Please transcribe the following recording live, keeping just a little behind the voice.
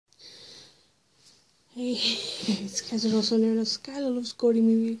Hey, it's Keza, also known as Skylar Loves Gory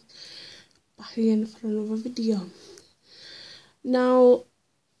Movies, back again for another video. Now,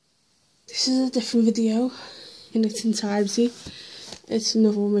 this is a different video in its entirety. It's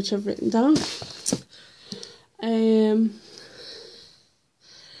another one which I've written down.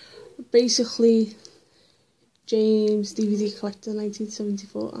 Basically, James DVD Collector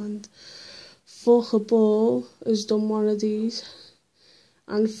 1974 and Forker Ball has done one of these,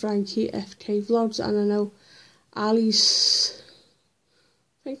 and Frankie FK Vlogs, and I know I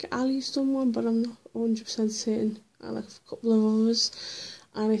think Ali's done one, but I'm not 100% certain. I like a couple of others,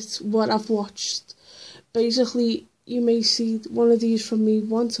 and it's what I've watched. Basically, you may see one of these from me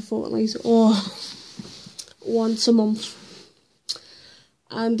once a fortnight or once a month,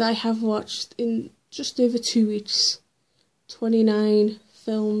 and I have watched in just over 2 weeks 29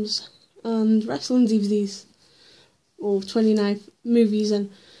 films and wrestling DVDs, or 29 movies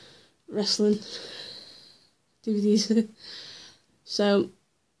and wrestling DVDs. So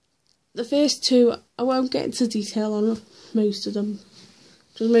the first two, I won't get into detail on most of them,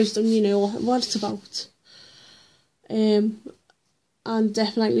 because most of them you know what it's about. And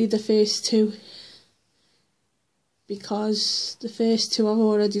definitely the first two, because the first two I've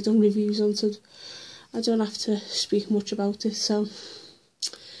already done reviews on, so I don't have to speak much about it. So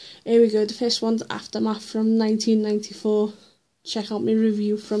here we go. The first one's Aftermath from 1994. Check out my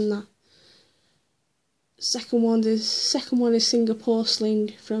review from that. Second one is Singapore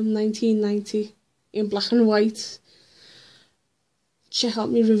Sling from 1990 in black and white. Check out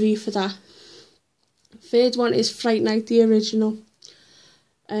my review for that. Third one is Fright Night, the original.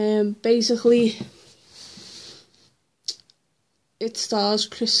 Basically, it stars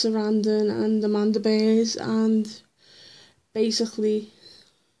Chris Sarandon and Amanda Bynes, and basically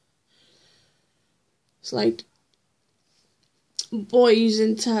it's like boys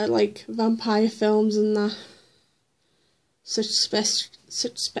into like vampire films and that suspects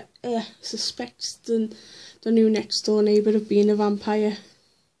the new next door neighbour of being a vampire,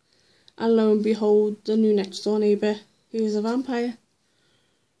 and lo and behold, the new next door neighbour, he is a vampire.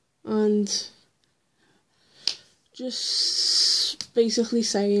 And just basically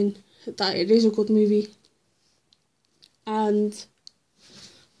saying that it is a good movie, and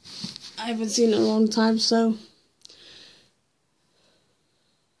I haven't seen it in a long time, so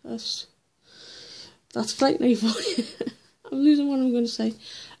that's Fright Night for you. I'm losing what I'm going to say.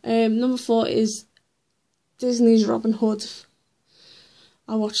 Number 4 is Disney's Robin Hood.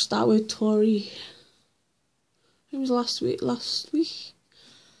 I watched that with Tori. It was last week.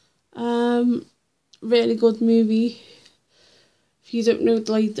 Really good movie. If you don't know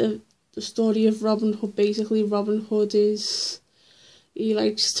like the story of Robin Hood, basically Robin Hood he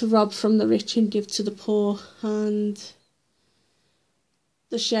likes to rob from the rich and give to the poor, and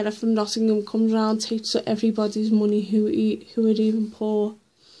the sheriff from Nottingham comes around, takes everybody's money who are even poor,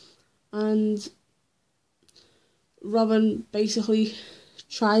 and Robin basically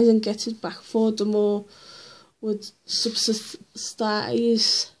tries and gets it back for them, or would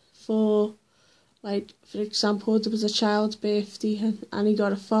subsidize for, like, for example, there was a child's birthday and he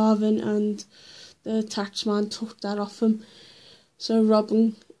got a farthing, and the taxman took that off him. So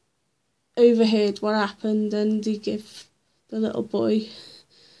Robin overheard what happened, and he gave the little boy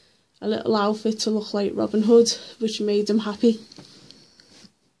a little outfit to look like Robin Hood, which made him happy.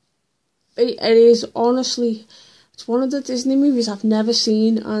 It is honestly, it's one of the Disney movies I've never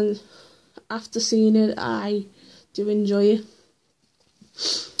seen, and after seeing it, I do enjoy it.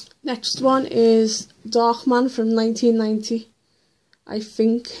 Next one is Darkman from 1990, I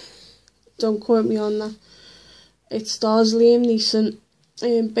think. Don't quote me on that. It stars Liam Neeson,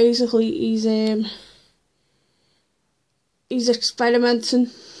 and basically he's experimenting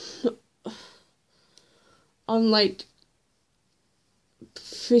on like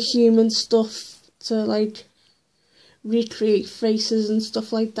for human stuff to like recreate faces and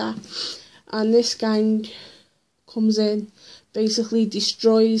stuff like that, and this gang comes in, basically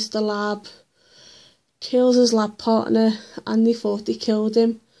destroys the lab, kills his lab partner, and they thought they killed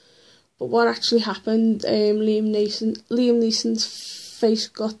him. But what actually happened, Liam Neeson's face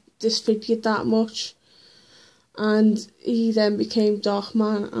got disfigured that much, and he then became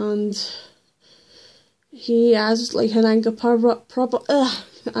Darkman, and he has like an anger problem,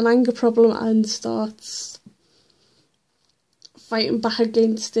 and starts fighting back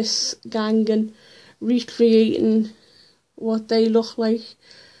against this gang and recreating what they look like,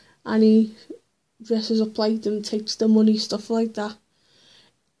 and he dresses up like them, takes the money, stuff like that.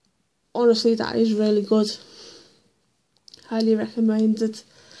 Honestly, that is really good. Highly recommended.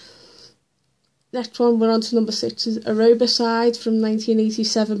 Next one, we're on to number 6, is Aerobicide from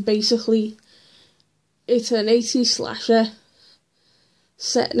 1987. Basically, It's an 80s slasher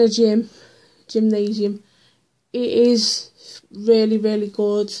set in a gymnasium. It is really, really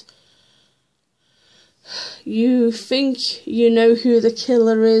good. You think you know who the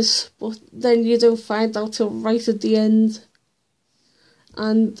killer is, but then you don't find out till right at the end.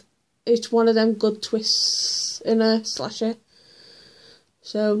 And it's one of them good twists in a slasher.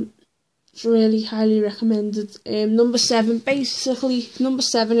 So it's really highly recommended. Number 7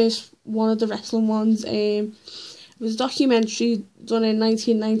 is one of the wrestling ones. It was a documentary done in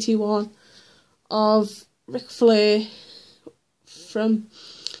 1991 of Ric Flair from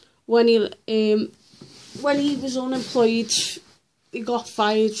when he was unemployed. He got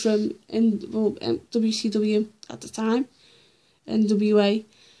fired from WCW at the time, NWA,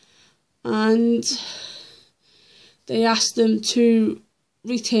 and they asked him to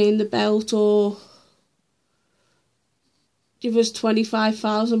retain the belt or give us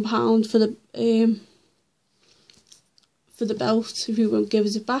 £25,000 for the belt if he won't give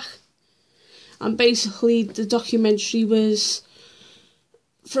us it back. And basically the documentary was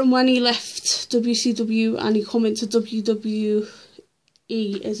from when he left WCW and he come into WWE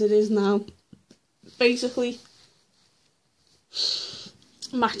as it is now. Basically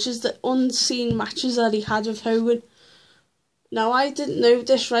unseen matches that he had with Hogan. Now, I didn't know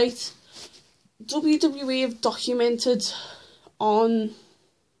this, right? WWE have documented on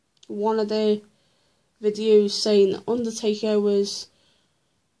one of their videos saying that Undertaker was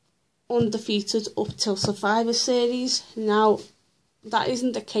undefeated up till Survivor Series. Now, that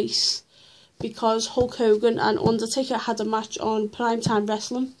isn't the case because Hulk Hogan and Undertaker had a match on Primetime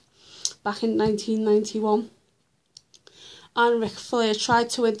Wrestling back in 1991. And Ric Flair tried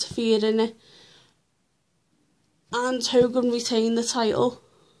to interfere in it. And Hogan retained his title.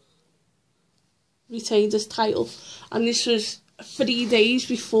 And this was 3 days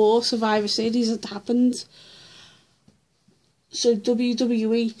before Survivor Series had happened. So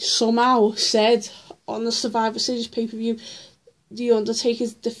WWE somehow said on the Survivor Series pay-per-view, The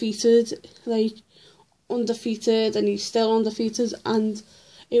Undertaker's undefeated, and he's still undefeated, and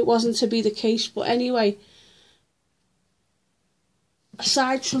it wasn't to be the case. But anyway,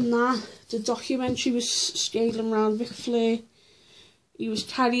 aside from that, the documentary was scaling around Ric Flair. He was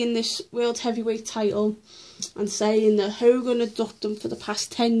carrying this World Heavyweight title and saying that Hogan had ducked him for the past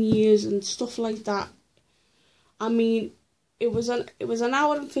 10 years and stuff like that. I mean, it was an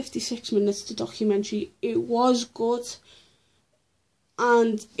hour and 56 minutes, the documentary. It was good,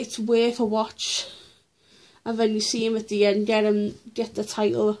 and it's worth a watch. And then you see him at the end get the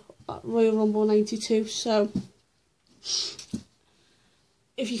title at Royal Rumble 92. So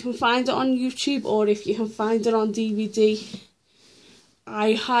if you can find it on YouTube or if you can find it on DVD,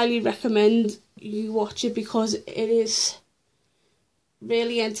 I highly recommend you watch it because it is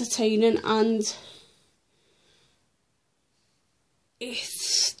really entertaining, and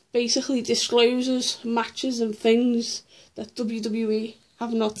it basically discloses matches and things that WWE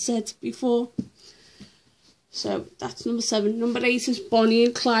have not said before. So that's number 7. Number 8 is Bonnie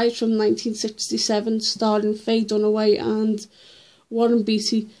and Clyde from 1967, starring Faye Dunaway and Warren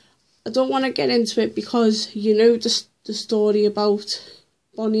Beatty. I don't want to get into it because you know the story about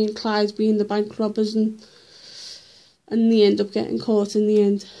Bonnie and Clyde being the bank robbers, and they end up getting caught in the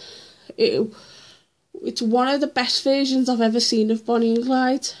end. It's one of the best versions I've ever seen of Bonnie and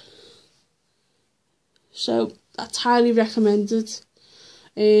Clyde. So that's highly recommended.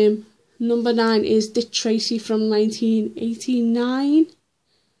 Number 9 is Dick Tracy from 1989,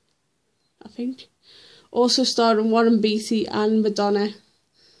 I think. Also starring Warren Beatty and Madonna.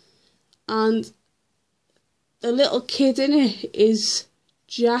 And the little kid in it is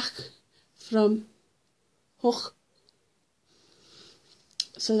Jack from Hook.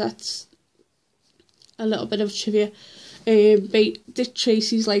 So that's a little bit of trivia. Dick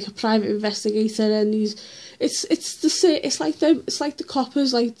Tracy's like a private investigator, and it's like the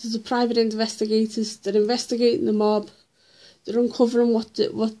coppers, like the private investigators. They're investigating the mob, they're uncovering what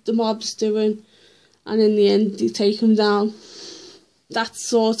the mob's doing, and in the end they take them down. That's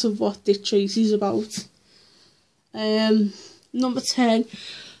sort of what Dick Tracy's about. Number 10.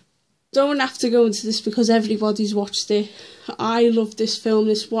 Don't have to go into this because everybody's watched it. I love this film.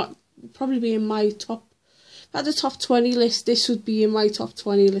 This what probably be in my top. If I had a top 20 list, this would be in my top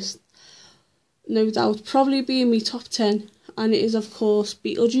 20 list. No doubt. Probably be in my top 10. And it is, of course,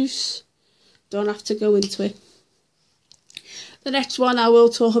 Beetlejuice. Don't have to go into it. The next one I will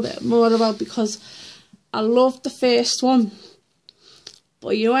talk a bit more about because I loved the first one.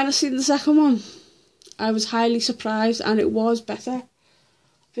 But you know, when I seen the second one, I was highly surprised, and it was better. A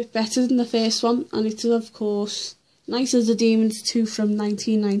bit better than the first one. And it is, of course, Night of the Demons 2 from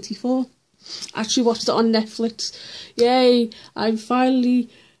 1994. Actually watched it on Netflix. Yay! I'm finally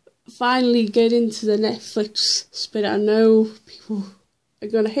get into the Netflix spirit. I know people are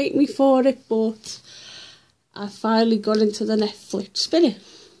gonna hate me for it, but I finally got into the Netflix spirit.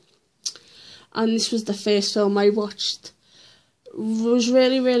 And this was the first film I watched. It was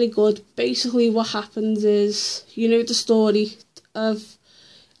really, really good. Basically what happens is, you know the story of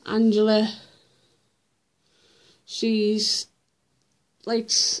Angela. She's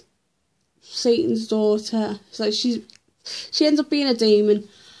like Satan's daughter. It's like she ends up being a demon,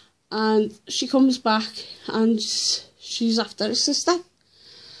 and she comes back and she's after her sister.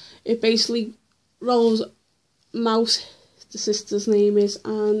 It basically rolls Mouse, the sister's name is,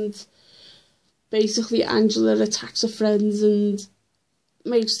 and basically Angela attacks her friends and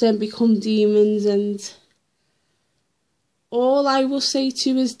makes them become demons. And all I will say to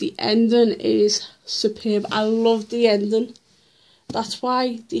you is the ending is superb. I love the ending. That's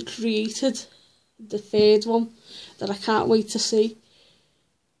why they created the third one that I can't wait to see.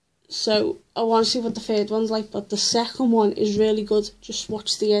 So I want to see what the third one's like, but the second one is really good. Just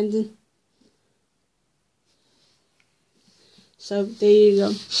watch the ending. So there you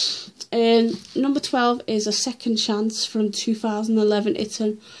go. Number 12 is A Second Chance from 2011. It's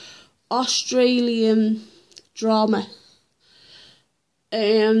an Australian drama.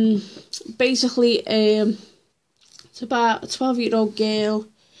 Basically, it's about a 12-year-old girl.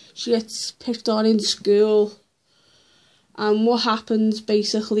 She gets picked on in school, and what happens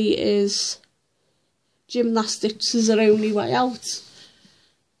basically is gymnastics is her only way out,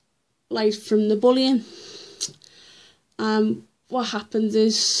 like from the bullying. What happens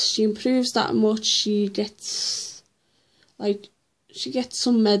is she improves that much. She gets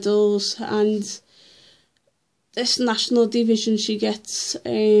some medals, and this national division she gets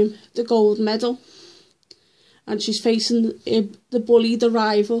the gold medal, and she's facing the bully, the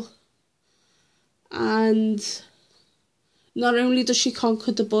rival. And not only does she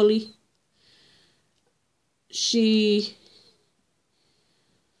conquer the bully, she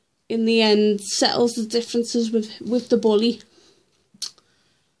in the end settles the differences with the bully,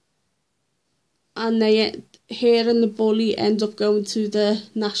 and her and the bully end up going to the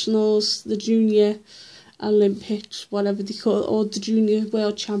nationals, the junior Olympics, whatever they call it, or the junior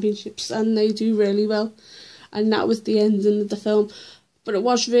world championships, and they do really well. And that was the ending of the film, but it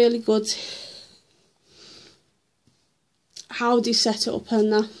was really good how they set it up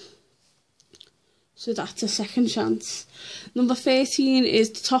and that. So that's A Second Chance. Number 13 is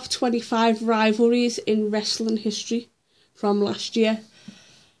the top 25 rivalries in wrestling history from last year.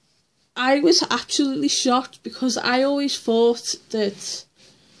 I was absolutely shocked because I always thought that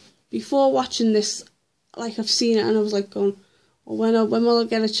before watching this, like I've seen it and I was like going, well, when will I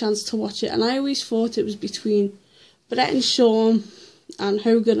get a chance to watch it? And I always thought it was between Bret and Shawn and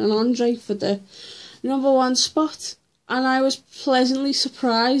Hogan and Andre for the number one spot. And I was pleasantly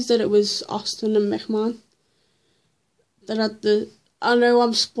surprised that it was Austin and McMahon that had I know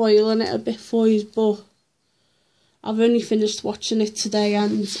I'm spoiling it a bit for you, but I've only finished watching it today,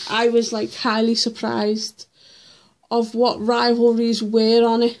 and I was like highly surprised of what rivalries were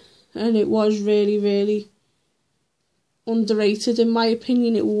on it, and it was really, really underrated in my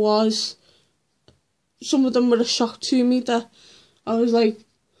opinion. It was. Some of them were a shock to me that I was like,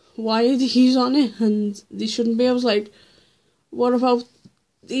 why are these on it and they shouldn't be? I was like, what about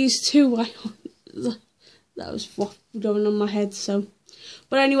these two? That was what was going on in my head. So,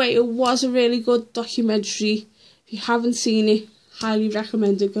 but anyway, it was a really good documentary. If you haven't seen it, highly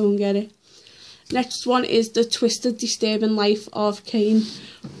recommend it. Go and get it. Next one is The Twisted, Disturbing Life of Kane.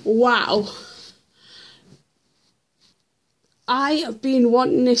 Wow. I have been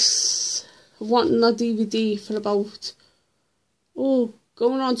wanting a DVD for about,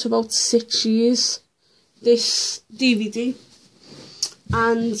 going on to about 6 years, this DVD,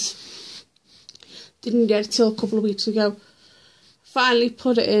 and didn't get it till a couple of weeks ago. Finally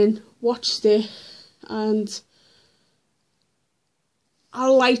put it in, watched it, and I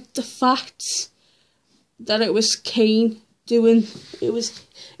liked the fact that it was Kane doing,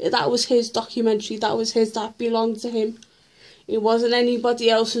 that was his documentary, that belonged to him. It wasn't anybody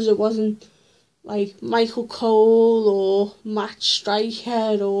else's. It wasn't like Michael Cole or Matt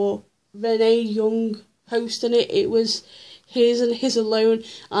Striker or Renee Young hosting it. It was his and his alone,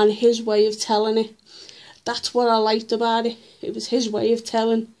 and his way of telling it. That's what I liked about it. It was his way of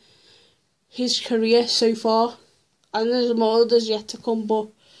telling his career so far, and there's more, there's yet to come, but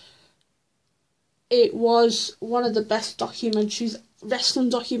it was one of the best documentaries,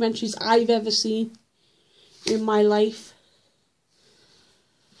 wrestling documentaries I've ever seen in my life.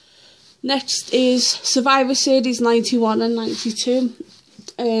 Next is Survivor Series 91 and 92.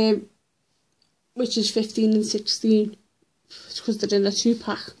 which is 15 and 16, because they're in a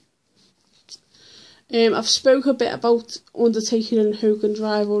 2-pack. I've spoke a bit about Undertaker and Hogan's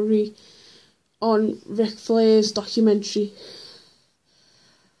rivalry on Ric Flair's documentary.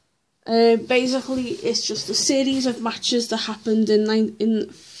 Basically, it's just a series of matches that happened in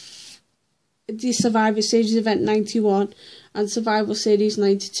the Survivor Series event 91 and Survivor Series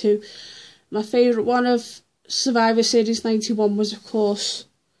 92. My favourite one of Survivor Series 91 was, of course,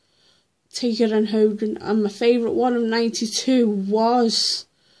 Taker and Hogan, and my favourite one of 92 was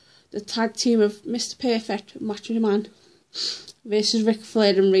the tag team of Mr. Perfect, Macho Man, versus Ric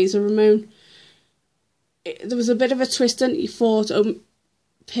Flair and Razor Ramon. There was a bit of a twist in it. He thought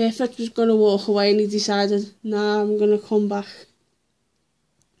Perfect was going to walk away, and he decided, nah, I'm going to come back.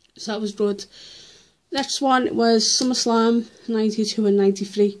 So that was good. Next one was SummerSlam 92 and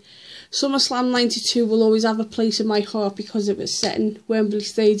 93. SummerSlam 92 will always have a place in my heart because it was set in Wembley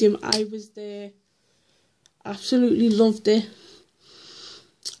Stadium. I was there. Absolutely loved it.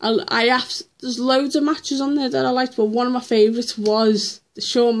 There's loads of matches on there that I liked, but one of my favourites was the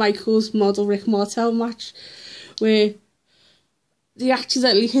Shawn Michaels model Rick Martel match, where they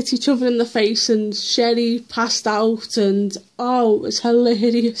accidentally hit each other in the face and Sherry passed out, and it was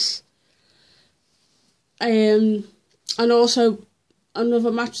hilarious. And also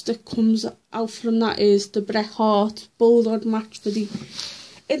another match that comes out from that is the Bret Hart Bulldog match for the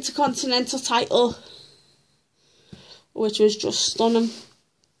Intercontinental title, which was just stunning.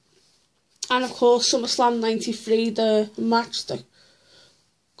 And of course, SummerSlam 93, the match that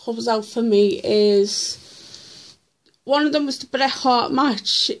comes out for me is, one of them was the Bret Hart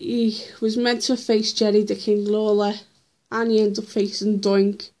match. He was meant to face Jerry the King Lawler, and he ended up facing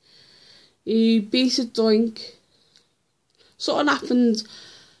Doink. He beat Doink. Something happened,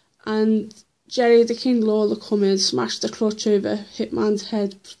 and Jerry the King Lawler come in, smashed the clutch over Hitman's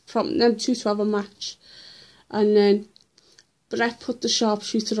head, prompting them two to have a match. And then Bret put the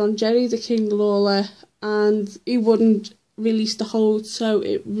sharpshooter on Jerry the King Lawler, and he wouldn't release the hold, so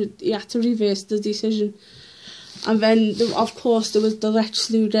he had to reverse the decision. And then, of course, there was the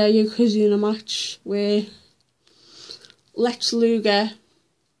Lex Luger Yokozuna match, where Lex Luger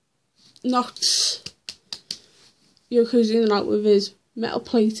knocked Yokozuna out with his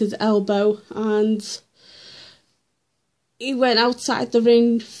metal-plated elbow, and he went outside the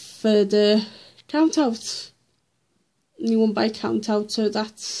ring for the count-out. And he won by count-out, so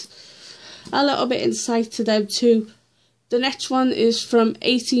that's a little bit insight to them too. The next one is from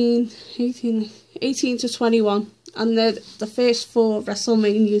 18 to 21, and they're the first 4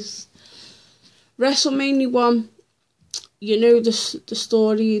 WrestleManias. WrestleMania 1, you know the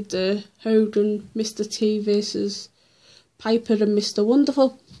story, the Hogan, Mr. T versus Piper and Mr.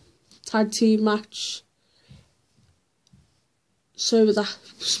 Wonderful tag team match. So that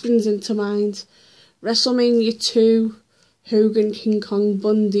springs into mind. WrestleMania 2, Hogan King Kong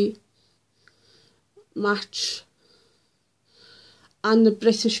Bundy match. And the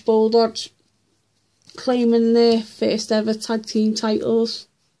British Bulldogs claiming their first ever tag team titles.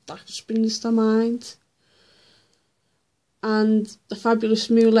 That springs to mind. And the Fabulous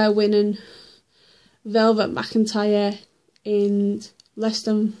Moolah winning Velvet McIntyre in less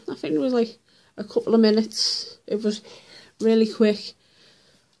than, I think it was like a couple of minutes. It was really quick.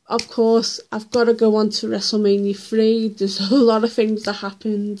 Of course, I've got to go on to WrestleMania 3. There's a lot of things that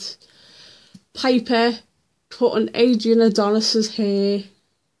happened. Piper cutting Adrian Adonis's hair.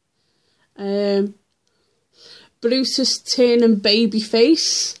 Brutus turning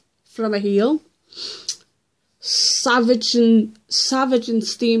babyface from a heel. Savage and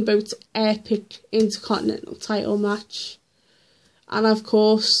Steamboat's epic Intercontinental title match. And of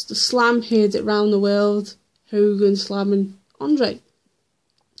course, the Slam heard it round the world. Hogan slamming Andre.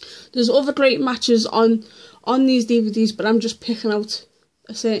 There's other great matches on these DVDs, but I'm just picking out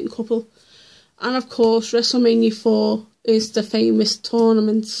a certain couple. And of course, WrestleMania 4 is the famous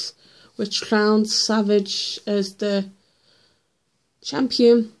tournament, which crowns Savage as the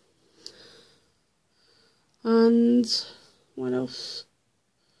champion. And what else?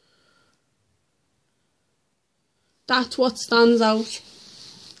 That's what stands out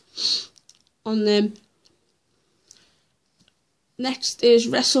on them. Next is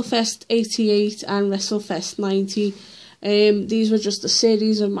WrestleFest 88 and WrestleFest 90. These were just a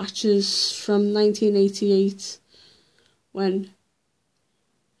series of matches from 1988 when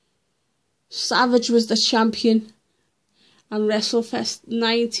Savage was the champion, and WrestleFest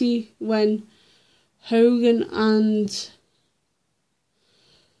 90 when Hogan and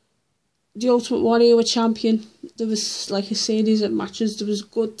the Ultimate Warrior were champion. There was like a series of matches. There was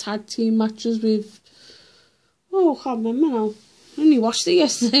good tag team matches with, I can't remember now. I only watched it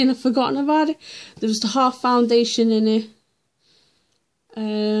yesterday and I've forgotten about it. There was the Heart Foundation in it.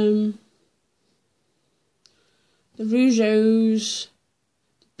 The Rougeaus,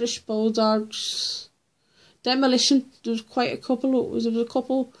 the British Bulldogs, Demolition. There was quite a couple. There was a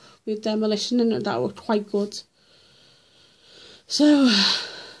couple with Demolition in it that were quite good. So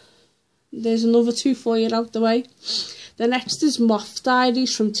there's another two for you out the way. The next is Moth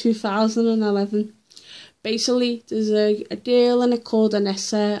Diaries from 2011. Basically, there's a girl in it called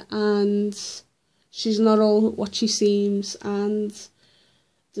Anessa, and she's not all what she seems, and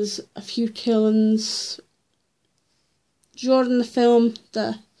there's a few killings during the film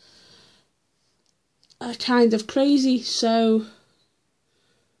that are kind of crazy. So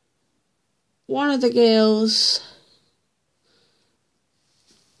one of the girls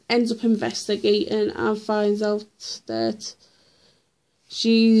ends up investigating and finds out that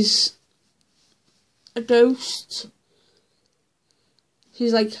she's a ghost.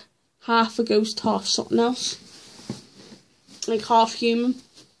 She's like half a ghost, half something else, like half human.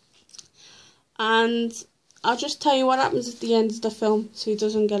 And I'll just tell you what happens at the end of the film so he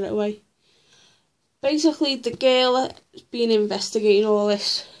doesn't get it away. Basically, the girl has been investigating all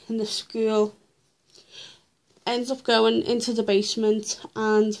this in the school, ends up going into the basement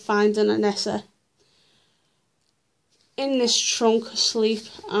and finding Anessa in this trunk asleep,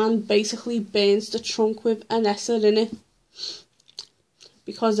 and basically burns the trunk with Anessa in it,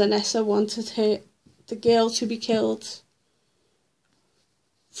 because Anessa wanted the girl to be killed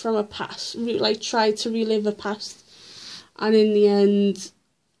from a past, like tried to relive a past, and in the end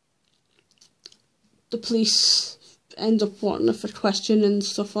the police end up wanting her for questioning and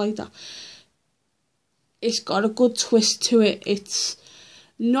stuff like that. It's got a good twist to it. It's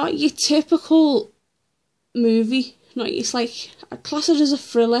not your typical movie. It's like, I class it as a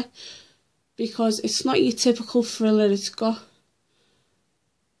thriller, because it's not your typical thriller. It's got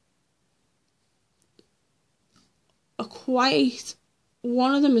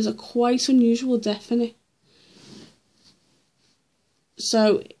one of them is a quite unusual death in it.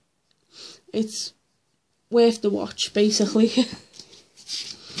 So it's worth the watch, basically.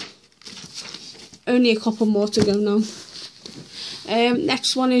 Only a couple more to go now.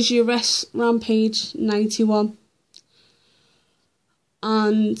 Next one is US Rampage 91.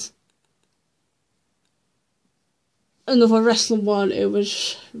 And another wrestling one. It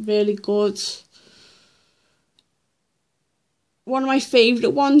was really good. One of my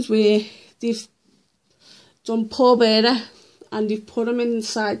favourite ones, where they've done Paul Bearer and they've put him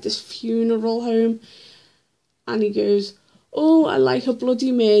inside this funeral home, and he goes, "Oh, I like a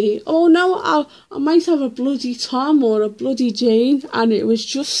Bloody Mary. Oh no, I might have a Bloody Tom or a Bloody Jane." And it was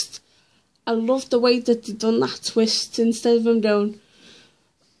just, I loved the way that they done that twist. Instead of him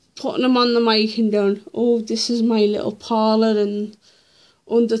putting him on the mic and going, "Oh, this is my little parlour," and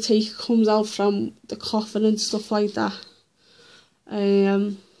Undertaker comes out from the coffin and stuff like that.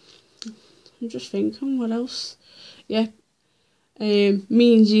 I'm just thinking, what else? Yeah.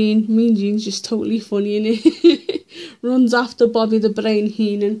 Mean Gene's just totally funny, innit? Runs after Bobby the Brain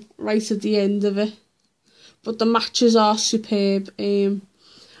Heenan right at the end of it. But the matches are superb. And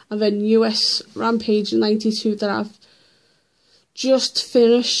then US Rampage 92 that I've just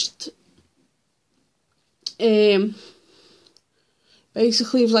finished. Basically,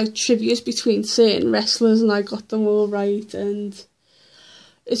 it was like trivias between certain wrestlers, and I got them all right. And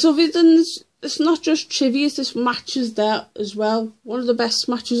it's other than it's not just trivia, there's matches there as well. One of the best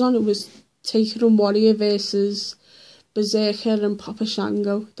matches on it was Taker and Warrior versus Berserker and Papa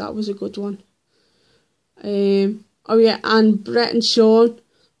Shango. That was a good one. Oh yeah, and Brett and Shawn,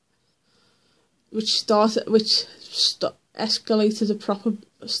 escalated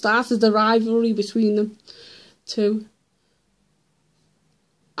started the rivalry between them two,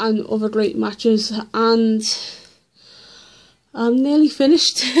 and other great matches. And I'm nearly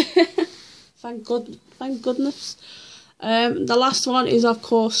finished. Thank goodness. The last one is, of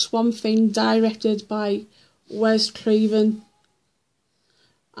course, Swamp Thing, directed by Wes Craven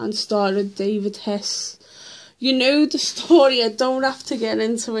and starred David Hess. You know the story, I don't have to get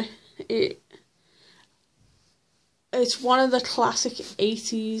into it. It's one of the classic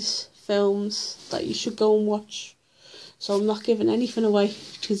 80s films that you should go and watch. So I'm not giving anything away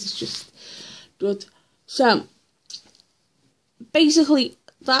because it's just good. So basically,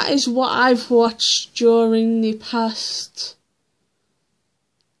 that is what I've watched during the past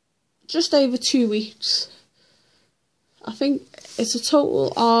just over 2 weeks. I think it's a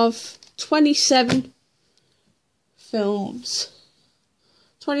total of 27 films.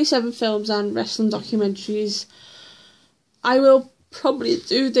 27 films and wrestling documentaries. I will probably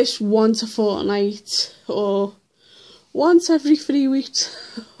do this once a fortnight or once every 3 weeks.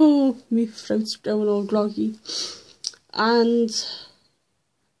 Oh, my throat's going all groggy. And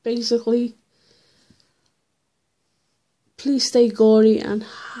basically, please stay gory and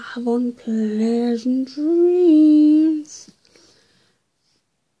have unpleasant dreams.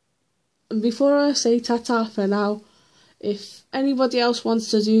 And before I say ta-ta for now, if anybody else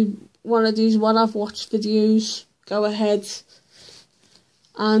wants to do one of these what I've watched videos, go ahead.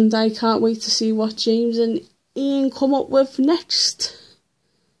 And I can't wait to see what James and Ian come up with next.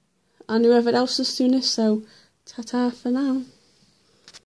 And whoever else is doing this, so ta-ta for now.